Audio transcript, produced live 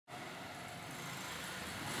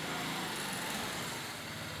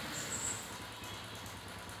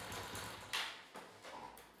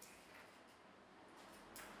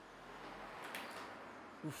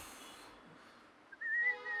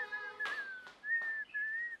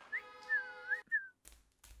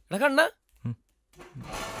എടാ കണ്ണ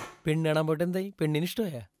പെണ്ണ് കാണാൻ പോയിട്ട് എന്തായി? പെണ്ണിന്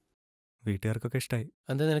ഇഷ്ടമായാ? വീട്ടുകാർക്കൊക്കെ ഇഷ്ടമായി.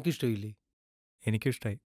 എന്താ നിനക്ക് ഇഷ്ടമില്ലേ? എനിക്കും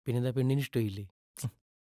ഇഷ്ടമായി. പിന്നെന്താ പെണ്ണിന് ഇഷ്ടമില്ലേ?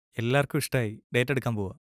 എല്ലാവർക്കും ഇഷ്ടമായി. ഡേറ്റ് എടുക്കാൻ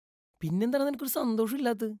പോവാ. പിന്നെന്താണ് നിനക്കൊരു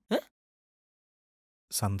സന്തോഷമില്ലാത്തത്?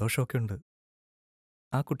 സന്തോഷമൊക്കെ ഉണ്ട്.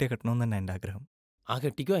 ആ കുട്ടിയെ കെട്ടണമെന്ന് തന്നെ എൻ്റെ ആഗ്രഹം. ആ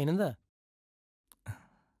കെട്ടിക്കോ, അതിനെന്താ?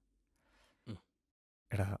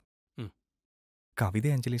 എടാ കവിത,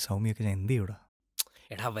 അഞ്ജലി, സൗമ്യൊക്കെ ഞാൻ എന്ത് ചെയ്യൂടാ?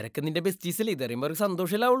 എടാ അവരൊക്കെ നിന്റെ ബെസ്റ്റീസല്ലേ, ഇതറിയുമ്പോ അവർക്ക്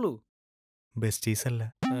സന്തോഷമില്ലാവുള്ളൂ. ബെസ്റ്റീസല്ല,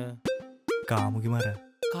 കാമുകിമാരാ.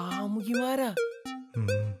 കാമുകിമാരാ?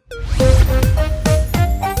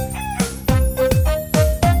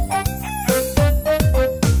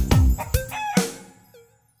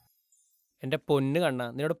 എൻ്റെ പൊന്ന് കണ്ണ,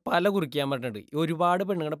 നിന്നോട് പല കുറിക്കാൻ പറഞ്ഞിട്ടുണ്ട് ഒരുപാട്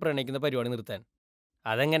പെണ്ണുങ്ങളെ പ്രണയിക്കുന്ന പരിപാടി നിർത്താൻ.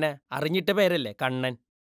 അതെങ്ങനെ? അറിഞ്ഞിട്ട പേരല്ലേ കണ്ണൻ.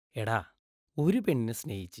 എടാ ഒരു പെണ്ണിനെ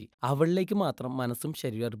സ്നേഹിച്ച് അവളിലേക്ക് മാത്രം മനസ്സും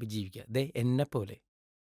ശരീരം അർപ്പിച്ച് ജീവിക്കുക. ദേ എന്നെ പോലെ.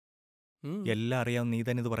 എല്ലാം അറിയാവും, നീ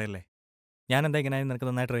തന്നെ ഇത് പറയല്ലേ. ഞാൻ എന്താ ഇങ്ങനെ നിനക്ക്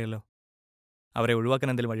നന്നായിട്ട് അറിയാലോ. അവരെ ഒഴിവാക്കാൻ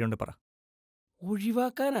എന്തെങ്കിലും വഴിയുണ്ട് പറ.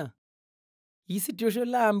 ഒഴിവാക്കാനാ? ഈ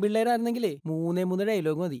സിറ്റുവേഷനിൽ ആമ്പിള്ളേരായിരുന്നെങ്കിലേ 3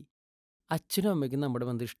 ഡയലോഗ് മതി. അച്ഛനും അമ്മയ്ക്കും നമ്മുടെ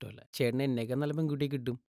ബന്ധം ഇഷ്ടമല്ല, ചേട്ടന് എന്നേക്കാൾ നല്ല പെൺകുട്ടിയെ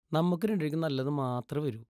കിട്ടും, നമുക്ക് രണ്ടുപേർക്കും നല്ലത് മാത്രമേ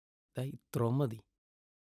വരൂ, ഇത്രയും മതി.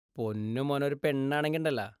 പൊന്നു മോനൊരു പെണ്ണാണെങ്കിൽ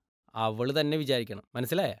ഉണ്ടല്ല, അവള് തന്നെ വിചാരിക്കണം,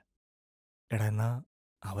 മനസ്സിലായ? എടാ എന്നാ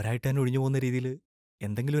അവരായിട്ട് തന്നെ ഒഴിഞ്ഞു പോകുന്ന രീതിയിൽ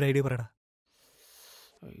എന്തെങ്കിലും ഒരു ഐഡിയ പറയടാ.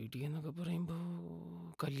 ഐഡിയ എന്നൊക്കെ പറയുമ്പോൾ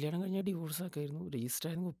കല്യാണം കഴിഞ്ഞാൽ ഡിവോഴ്സ് ആക്കായിരുന്നു, രജിസ്റ്റർ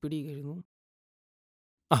ആയിരുന്നു, ഒപ്പിടിയായിരുന്നു.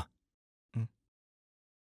 ആ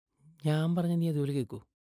ഞാൻ പറഞ്ഞ നീ അതുപോലെ കേൾക്കൂ.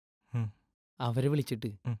 അവരെ വിളിച്ചിട്ട്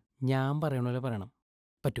ഞാൻ പറയണ പോലെ പറയണം.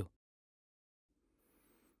 പറ്റൂ?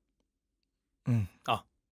 ആ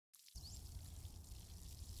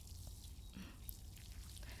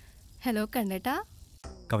ഹലോ കണ്ണേട്ടാ.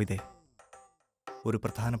 കവിതേ, ഒരു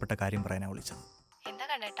പ്രധാനപ്പെട്ട കാര്യം പറയാനാ വിളിച്ചത്. എന്താ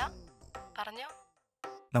കണ്ണേട്ടാ? പറഞ്ഞോ.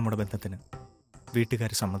 നമ്മുടെ ബന്ധത്തിന്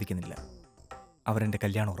വീട്ടുകാർ സമ്മതിക്കുന്നില്ല. അവരെന്റെ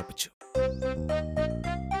കല്യാണം ഉറപ്പിച്ചു.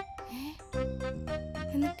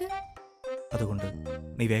 എന്നിട്ട്? അതുകൊണ്ട്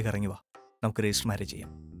നീ വേഗം ഇറങ്ങി വാ, നമുക്ക് രജിസ്റ്റർ മാരേജ്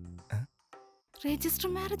ചെയ്യാം. രജിസ്റ്റർ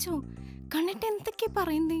മാരേജോ? കണ്ണേട്ട എന്തൊക്കെയാ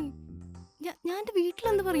പറയുന്നേ? ഞാൻ എന്റെ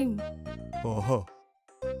വീട്ടിലെന്ത് പറയും? ഓഹോ,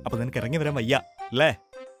 അപ്പൊ നിനക്ക് ഇറങ്ങി വരാൻ വയ്യ അല്ലേ?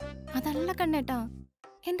 അതല്ല കണ്ണേട്ടാ,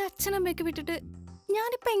 എന്റെ അച്ഛനമ്മയൊക്കെ വിട്ടിട്ട്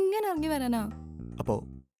ഞാനിപ്പോ എങ്ങനെ ഇറങ്ങി വരാനാ? അപ്പോ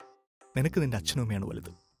നിനക്ക് നിന്റെ അച്ഛനും അമ്മയാണ്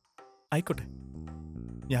വലുത്. ആയിക്കോട്ടെ,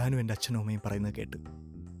 ഞാനും എൻ്റെ അച്ഛനും അമ്മയും പറയുന്നത് കേട്ട്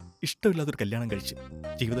ഇഷ്ടമില്ലാത്തൊരു കല്യാണം കഴിച്ച്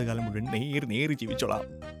ജീവിതകാലം മുഴുവൻ നേരി ജീവിച്ചോളാം.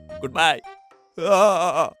 Good bye.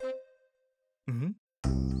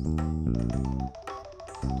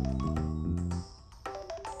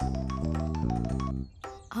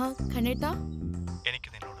 കണ്ണേട്ടാ, എനിക്ക്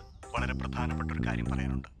നിന്നോട് വളരെ പ്രധാനപ്പെട്ട ഒരു കാര്യം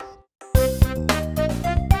പറയാനുണ്ട്.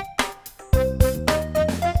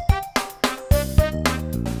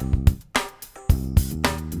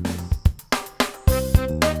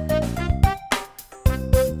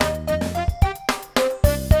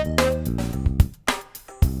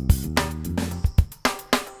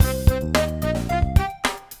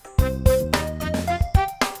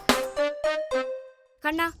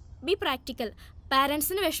 കണ്ണാ, ബി പ്രാക്ടിക്കൽ.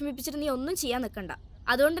 പാരൻസിനെ വിഷമിപ്പിച്ചിട്ട് നീ ഒന്നും ചെയ്യാൻ നിൽക്കണ്ട.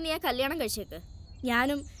 അതുകൊണ്ട് നീ ആ കല്യാണം കഴിച്ചേക്ക്.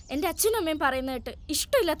 ഞാനും എൻ്റെ അച്ഛനും അമ്മയും പറയുന്ന കേട്ട്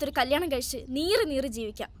ഇഷ്ടമില്ലാത്തൊരു കല്യാണം കഴിച്ച് നീറി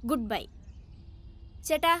ജീവിക്കാം. Good bye.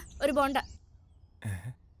 ചേട്ടാ, ഒരു ബോണ്ട.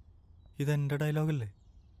 ഇതെന്റെ ഡയലോഗല്ലേ?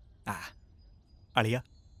 അളിയ,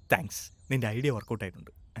 താങ്ക്സ്, നിന്റെ ഐഡിയ വർക്കൗട്ട്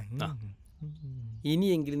ആയിട്ടുണ്ട്.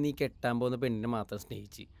 ഇനിയെങ്കിലും നീ കെട്ടാൻ പോകുന്ന പെണ്ണിനെ മാത്രം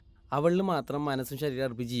സ്നേഹിച്ച് അവളിൽ മാത്രം മനസ്സും ശരീരം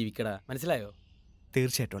അർപ്പിച്ച് ജീവിക്കടാ, മനസ്സിലായോ?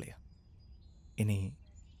 തീർച്ചയായിട്ടും അളിയ. ഇനി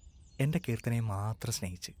എൻ്റെ കീർത്തനയെ മാത്രം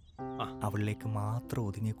സ്നേഹിച്ച് അവളിലേക്ക് മാത്രം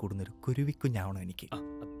ഒതുങ്ങി കൂടുന്നൊരു കുരുവിക്കുഞ്ഞാവണം എനിക്ക്.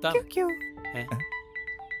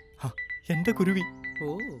 എന്റെ കുരുവി. ഓ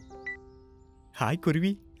ഹായ്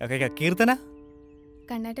കുരുവി. കീർത്തന,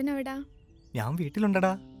 കണ്ണേട്ടൻ എവിടാ? ഞാൻ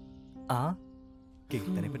വീട്ടിലുണ്ടടാ. ആ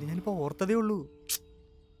കീർത്തനെ പറ്റി ഞാനിപ്പോ ഓർത്തതേ ഉള്ളൂ.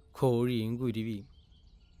 കോഴിയും കുരുവിയും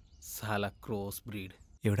സല ക്രോസ് ബ്രീഡ്.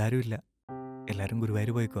 ഇവിടെ ആരും ഇല്ല, എല്ലാരും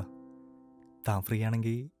ഗുരുവായൂർ പോയേക്കുക. താൻ ഫ്രീ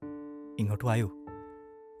ആണെങ്കിൽ ഇങ്ങോട്ട് വായോ,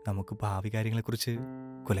 നമുക്ക് ഭാവി കാര്യങ്ങളെക്കുറിച്ച്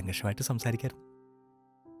കുലങ്കഷമായിട്ട് സംസാരിക്കായിരുന്നു.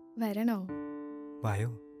 വരണോ? വായോ.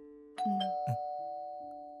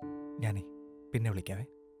 ഞാനേ പിന്നെ വിളിക്കാവേ.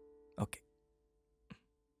 ഓക്കെ.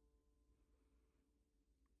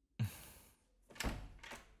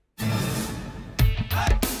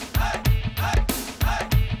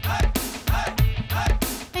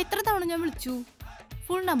 എത്ര തവണ ഞാൻ വിളിച്ചു,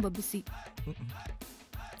 ഫുൾ നമ്പർ ബിസി.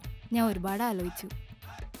 ഞാൻ ഒരുപാട് ആലോചിച്ചു.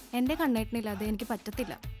 എൻ്റെ കണ്ണേട്ടനില്ലാതെ എനിക്ക്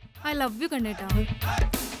പറ്റത്തില്ല. I love you കണ്ണേട്ടാ.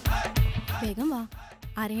 വേഗം വാ,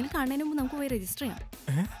 ആരെങ്കിലും കാണുന്നതിന് മുമ്പ് നമുക്ക് പോയി രജിസ്റ്റർ ചെയ്യാം.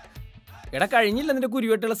 എടാ കഴിഞ്ഞില്ല നിന്റെ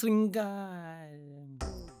കുരുവെട്ടുള്ള ശൃംഗാരം.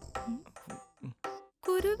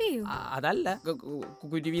 കുരുവിയോ? അതല്ല,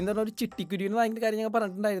 കുരുവി എന്ന് പറഞ്ഞ ഒരു ചിട്ടിക്കുരുവിന്ന് വാങ്ങിയ കാര്യം ഞങ്ങൾ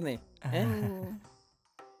പറഞ്ഞിട്ടുണ്ടായിരുന്നേ.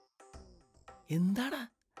 എന്താടാ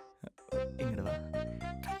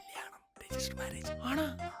ആണോ?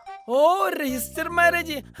 ഓ, രജിസ്റ്റർ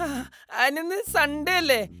മാരേജ്. അതിന് സൺഡേ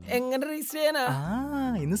അല്ലേ? എങ്ങനെ രജിസ്റ്റർ ചെയ്യാനാ?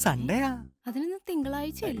 ഇന്ന് സൺഡേയാ. അതിന്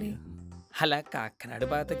തിങ്കളാഴ്ചയല്ലേ? അല്ല, കാക്കനാട്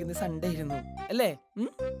ഭാഗത്തേക്ക് ഇന്ന് സൺഡേ ആയിരുന്നു അല്ലേ?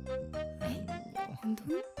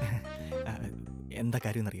 എന്താ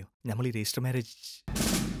കാര്യം എന്നറിയോ? നമ്മൾ ഈ രജിസ്റ്റർ മാരേജ്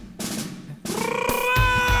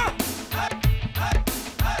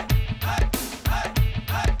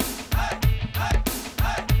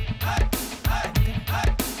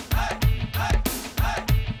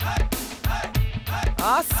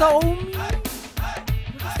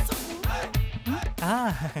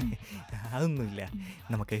അതൊന്നുമില്ല.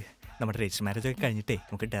 നമുക്ക് നമ്മുടെ രജിസ്റ്റർ മാരേജ് ഒക്കെ കഴിഞ്ഞിട്ടേ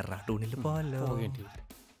നമുക്ക് ഡെറാഡൂണിൽ പോവാല്ലോ.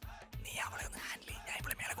 നീ അവളെ ഒന്ന് ഹാൻഡിൽ ചെയ്യും, ഞാൻ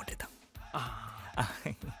ഇവിടെ മേലെ കൊണ്ടിരുത്താം.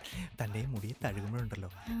 തൻ്റെ മുടിയെ തഴുകുമ്പോഴുണ്ടല്ലോ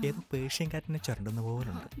ഏതോ പേർഷ്യൻ കാറ്റിനെ ചുരണ്ടുന്ന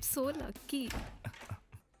പോലുണ്ട്.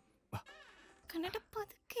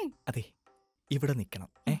 അതെ, ഇവിടെ നിൽക്കണം.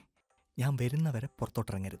 ഞാൻ വരുന്നവരെ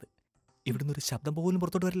പുറത്തോട്ടിറങ്ങരുത്. ഇവിടുന്ന് ഒരു ശബ്ദം പോലും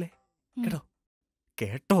പുറത്തോട്ട് വരില്ലേ? കേട്ടോ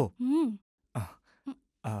കേട്ടോ?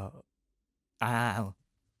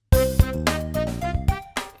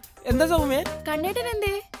 എന്താ സൗമ്യ? കണ്ണേട്ടൻ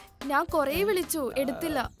എന്തേ? ഞാൻ കൊറേ വിളിച്ചു,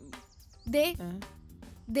 എടുത്തില്ല. ദേ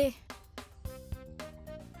ദേ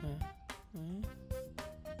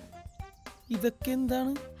ഇതൊക്കെ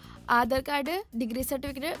എന്താണ്? Aadhaar card, degree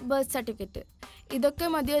certificate, birth certificate, ഇതൊക്കെ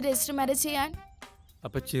മതിയോ രജിസ്റ്റർ മാരേജ് ചെയ്യാൻ?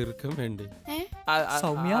 അപ്പൊ ചെറുക്കം വേണ്ടേ?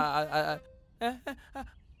 സൗമ്യ,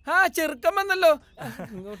 ചെറുക്കം വന്നല്ലോ.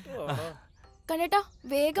 കണ്ണേട്ടാ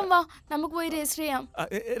വേഗം വാ, നമുക്ക് പോയി രജിസ്റ്റർ ചെയ്യാം.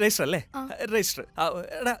 രജിസ്റ്റർ അല്ലേ? രജിസ്റ്റർ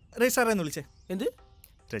രജിസ്റ്റർ എന്ന് വിളിച്ചേ. എന്ത്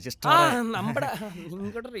രജിസ്റ്റർ?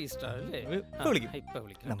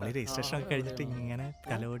 നമ്മൾ ഈ രജിസ്ട്രേഷൻ ഒക്കെ കഴിഞ്ഞിട്ട് ഇങ്ങനെ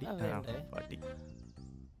തലോടി.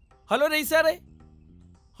 ഹലോ രജിസ്ട്രാറേ.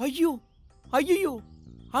 അയ്യോ അയ്യോ,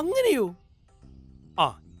 അങ്ങനെയോ?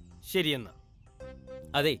 ശരിയെന്നാ.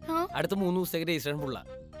 അതെ, അടുത്ത 3 ദിവസത്തേക്ക് രജിസ്ട്രേഷൻ ഫുള്ള.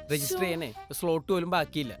 രജിസ്റ്റർ ചെയ്യാനേ സ്ലോട്ട് പോലും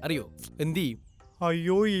ബാക്കിയില്ല, അറിയോ? എന്ത് ചെയ്യും?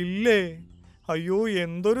 അയ്യോ ഇല്ലേ, അയ്യോ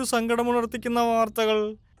എന്തൊരു സങ്കടമുണർത്തിക്കുന്ന വാർത്തകൾ.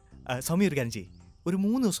 സൗമ്യ ഒരു കാര്യം ചെയ്യ്, ഒരു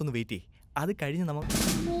 3 ദിവസം ഒന്ന് വെയിറ്റ് ചെയ്യ്. അത് കഴിഞ്ഞ് നമ്മൾ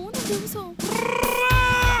 3 ദിവസം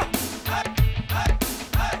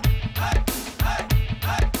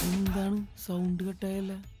എന്താണ് സൗണ്ട്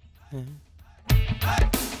കട്ടായല്ല?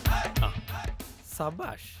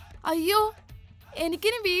 സബാഷ്. അയ്യോ,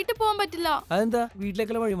 എനിക്കിനി വീട്ടിൽ പോകാൻ പറ്റില്ല. അതെന്താ?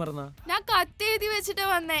 വീട്ടിലേക്കുള്ള വഴി മറന്നാ? ഞാൻ കത്ത് എഴുതി വെച്ചിട്ട്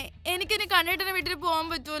വന്നേ. എനിക്കിനി കണ്ണേട്ടന്റെ വീട്ടിൽ പോകാൻ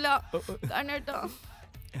പറ്റൂല. കണ്ണേട്ടാ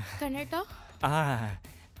കണ്ണേട്ടാ.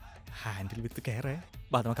 Handle with കെയറേ.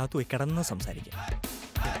 നമുക്കകത്ത് പോയി കിടന്ന് സംസാരിക്കാം.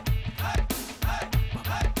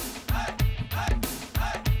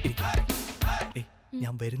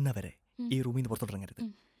 ഞാൻ വരുന്നവരെ ഈ റൂമിൽ നിന്ന് പുറത്തോട്ട് ഇറങ്ങരുത്.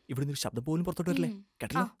 ഇവിടുന്ന് ഒരു ശബ്ദം പോലും പുറത്തോട്ട് വരില്ലേ?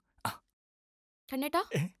 കേട്ടല്ലോ? കണ്ണേട്ടാ,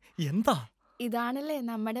 എന്താ? ഇതാണല്ലേ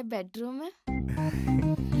നമ്മുടെ ബെഡ്റൂം.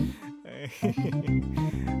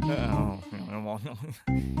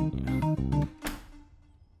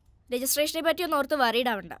 രജിസ്ട്രേഷനെ പറ്റി ഒന്ന് ഓർത്ത്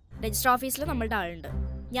വറീഡാവണ്ട. രജിസ്റ്റർ ഓഫീസിൽ നമ്മളുടെ ആളുണ്ട്.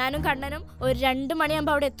 ഞാനും കണ്ണനും ഒരു 2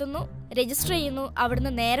 മണിയാകുമ്പോൾ അവിടെ എത്തുന്നു, രജിസ്റ്റർ ചെയ്യുന്നു.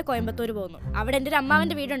 അവിടുന്ന് നേരെ കോയമ്പത്തൂർ പോകുന്നു. അവിടെ എൻ്റെ ഒരു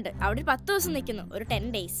അമ്മാവൻ്റെ വീടുണ്ട്. അവിടെ ഒരു 10 ദിവസം നിൽക്കുന്നു, ഒരു 10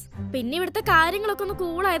 days. പിന്നെ ഇവിടുത്തെ കാര്യങ്ങളൊക്കെ ഒന്ന്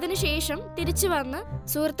കൂളായതിനു ശേഷം തിരിച്ചു വന്ന്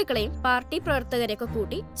സുഹൃത്തുക്കളെയും പാർട്ടി പ്രവർത്തകരെയൊക്കെ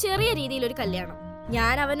കൂട്ടി ചെറിയ രീതിയിലൊരു കല്യാണം.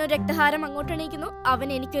 ഞാൻ അവനൊരു രക്തഹാരം അങ്ങോട്ട് അണിയിക്കുന്നു, അവൻ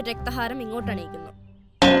എനിക്കൊരു രക്തഹാരം ഇങ്ങോട്ട് അണിയിക്കുന്നു.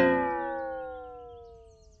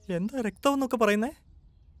 എന്താ രക്തം എന്നൊക്കെ പറയുന്നേ?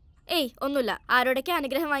 ഏയ് ഒന്നുമില്ല. ആരോടൊക്കെ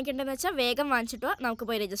അനുഗ്രഹം വാങ്ങിക്കണ്ടെന്ന് വെച്ചാൽ വേഗം വാങ്ങിച്ചിട്ട് നമുക്ക്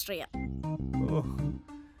പോയി രജിസ്റ്റർ ചെയ്യാം.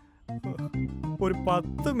 ഒരു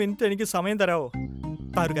 10 മിനിറ്റ് എനിക്ക് സമയം തരാവോ?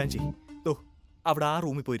 താരു കാഞ്ചി, അവിടെ ആ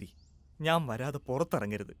റൂമിൽ പോയി. ഞാൻ വരാതെ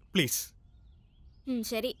പുറത്തിറങ്ങരുത് പ്ലീസ്.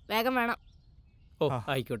 ശരി, വേഗം വേണം.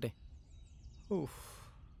 ആയിക്കോട്ടെ.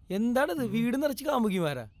 എന്താണത്? വീട് നിറച്ച്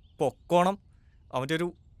കാമുകിമാരാ. പൊക്കോണം. അവൻ്റെ ഒരു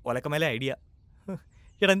ഒലക്കമേലെ ഐഡിയ.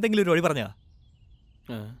 എടാ, എന്തെങ്കിലും ഒരു വഴി പറഞ്ഞാ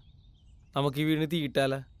നമുക്ക് ഈ വീടിന്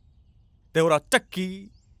തീയിട്ടാല. ഒരൊറ്റ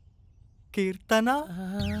കീർത്തന.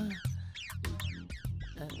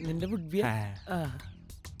 നിന്റെ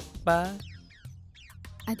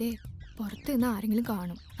അതെ, പുറത്ത് നിന്ന് ആരെങ്കിലും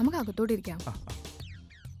കാണും. നമുക്ക് അകത്തോട്ടിരിക്കാം.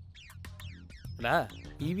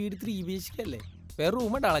 ഈ വീട് 3 BHK അല്ലേ? വേറെ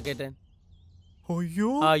റൂമുണ്ട് ആളെ കയറ്റാൻ.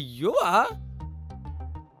 അയ്യോ അയ്യോ,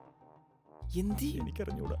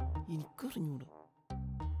 എനിക്കറിഞ്ഞൂടാ.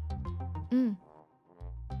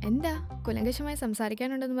 എന്താ കുലങ്കഷമായി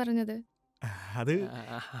സംസാരിക്കാനുണ്ടെന്ന് പറഞ്ഞത്? അത്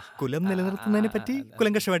കുലം നിലനിർത്തുന്നതിനെ പറ്റി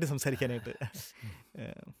കുലങ്കഷമായിട്ട് സംസാരിക്കാനായിട്ട്.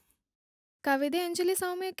 കവിത, അഞ്ജലി,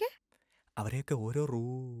 സൗമ്യൊക്കെ അവരെയൊക്കെ ഓരോ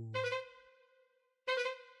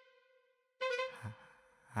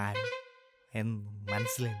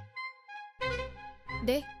മനസ്സിലായി.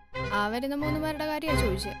 ആ വരുന്ന 3 പേരുടെ കാര്യമാണ്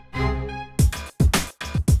ചോദിച്ചത്.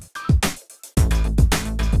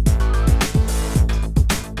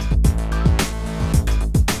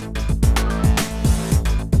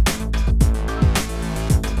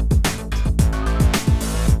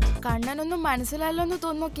 കണ്ണനൊന്നും മനസ്സിലായല്ലോ എന്ന്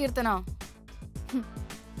തോന്നുന്നു കീർത്തനോ?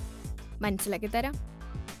 മനസ്സിലാക്കി തരാം.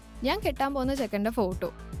 ഞാൻ കെട്ടാൻ പോകുന്ന ചെക്കൻ്റെ ഫോട്ടോ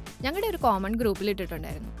ഞങ്ങളുടെ ഒരു കോമൺ ഗ്രൂപ്പിൽ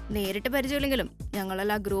ഇട്ടിട്ടുണ്ടായിരുന്നു. നേരിട്ട് പരിചയമില്ലെങ്കിലും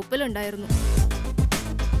ഞങ്ങളെല്ലാം ഗ്രൂപ്പിലുണ്ടായിരുന്നു.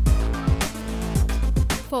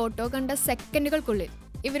 ഫോട്ടോ കണ്ട സെക്കൻഡുകൾക്കുള്ളിൽ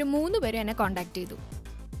ഇവർ 3 പേരും എന്നെ കോണ്ടാക്ട് ചെയ്തു.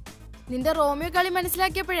 നിന്റെ റോമിയോ കളി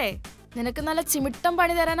മനസ്സിലാക്കിയപ്പോഴേ നിനക്ക് നല്ല ചിമിട്ടം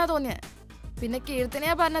പണി തരാനാ തോന്നിയത്. പിന്നെ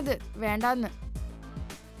കീർത്തനയാ പറഞ്ഞത് വേണ്ടാന്ന്.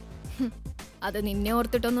 അത് നിന്നെ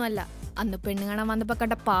ഓർത്തിട്ടൊന്നുമല്ല, അന്ന് പെണ്ണ് കാണാൻ വന്നപ്പോ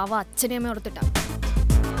കണ്ട പാവ അച്ഛനെയമ്മ ഓർത്തിട്ടാ.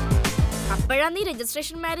 അപ്പോഴാ നീ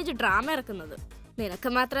രജിസ്ട്രേഷൻ മാരേജ് ഡ്രാമ ഇറക്കുന്നത്. നിനക്ക്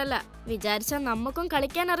മാത്രല്ല, വിചാരിച്ചാൽ നമുക്കും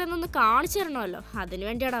കളിക്കാൻ അറിയുന്നൊന്ന് കാണിച്ചു തരണമല്ലോ, അതിനു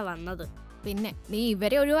വേണ്ടിയാടാ വന്നത്. പിന്നെ നീ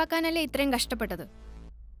ഇവരെ ഒഴിവാക്കാനല്ലേ ഇത്രയും കഷ്ടപ്പെട്ടത്?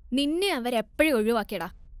 നിന്നെ അവരെപ്പോഴും ഒഴിവാക്കിയടാ.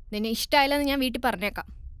 നിന്നെ ഇഷ്ടമായില്ലെന്ന് ഞാൻ വീട്ടിൽ പറഞ്ഞേക്കാം.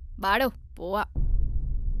 ബാടോ പോവാ.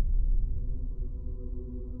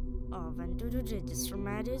 അവന്റെ ഒരു രജിസ്റ്റർ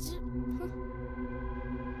മാരേജ്.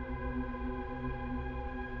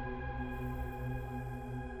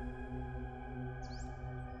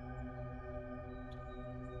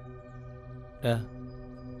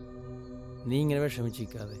 നീ ഇങ്ങനെ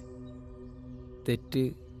വിഷമിച്ചിരിക്കാതെ. തെറ്റ്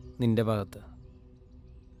നിന്റെ ഭാഗത്താ.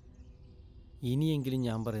 ഇനിയെങ്കിലും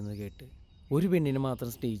ഞാൻ പറയുന്നത് കേട്ട് ഒരു പെണ്ണിനെ മാത്രം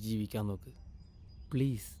സ്നേഹിച്ച് ജീവിക്കാൻ നോക്ക്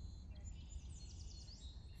പ്ലീസ്.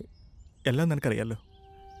 എല്ലാം നിനക്കറിയാലോ.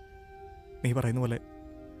 നീ പറയുന്ന പോലെ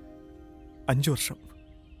 5 വർഷം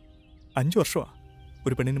 5 വർഷമാണ്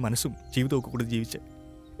ഒരു പെണ്ണിന് മനസ്സും ജീവിതവും ഒക്കെ കൂടി ജീവിച്ച്.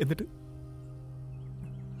 എന്നിട്ട്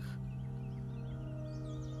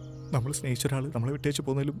നമ്മൾ സ്നേഹിച്ച ഒരാൾ നമ്മളെ വിട്ടേച്ച്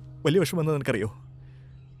പോകുന്നതിലും വലിയ വിഷമമെന്ന് നിനക്കറിയോ?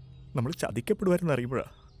 നമ്മൾ ചതിക്കപ്പെടുമായിരുന്നു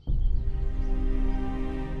അറിയുമ്പോഴാണ്.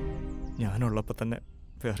 ഞാനുള്ളപ്പോൾ തന്നെ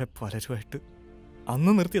വേറെ പലരുമായിട്ട്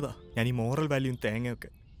അന്ന് നിർത്തിയതാ ഞാൻ ഈ മോറൽ വാല്യൂയും തേങ്ങയൊക്കെ.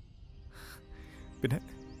 പിന്നെ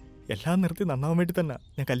എല്ലാം നിർത്തി നന്നാവാൻ വേണ്ടി തന്നെ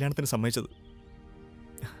ഞാൻ കല്യാണത്തിന് സമ്മതിച്ചത്.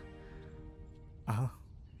 ആ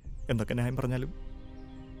എന്തൊക്കെ ന്യായം പറഞ്ഞാലും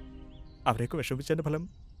അവരെയൊക്കെ വിഷമിച്ചതിൻ്റെ ഫലം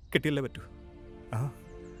കിട്ടിയല്ലേ പറ്റൂ. ആ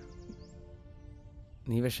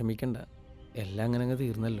നീ വിഷമിക്കണ്ട, എല്ലാം അങ്ങനെ അങ്ങ്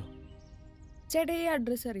തീർന്നല്ലോ. ചേട്ടാ ഈ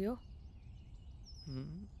അഡ്രസ് അറിയോ?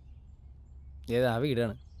 ഏതാ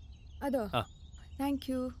വീടാണ്? അതോ? ആ താങ്ക്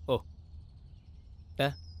യു. ഓ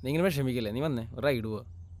നീ ഇങ്ങനെ വിഷമിക്കല്ലേ, നീ വന്നേ ഒരു റൈഡ് പോവാ.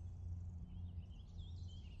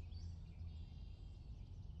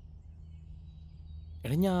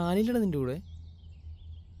 എടാ ഞാനില്ലടാ നിൻ്റെ കൂടെ.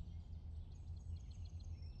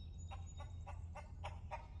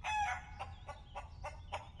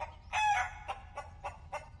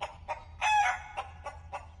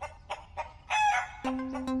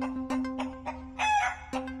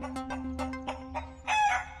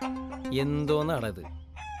 എന്തോന്നാടാ ഇത്?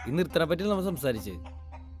 ഇന്ന് ഇത്രനെ പറ്റി നമ്മൾ സംസാരിച്ചത്.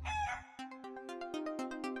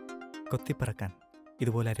 കൊത്തിപ്പറക്കാൻ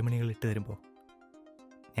ഇതുപോലെ അരമണികൾ ഇട്ട് തരുമ്പോൾ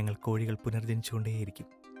ഞങ്ങൾ കോഴികൾ പുനർജനിച്ചുകൊണ്ടേയിരിക്കും.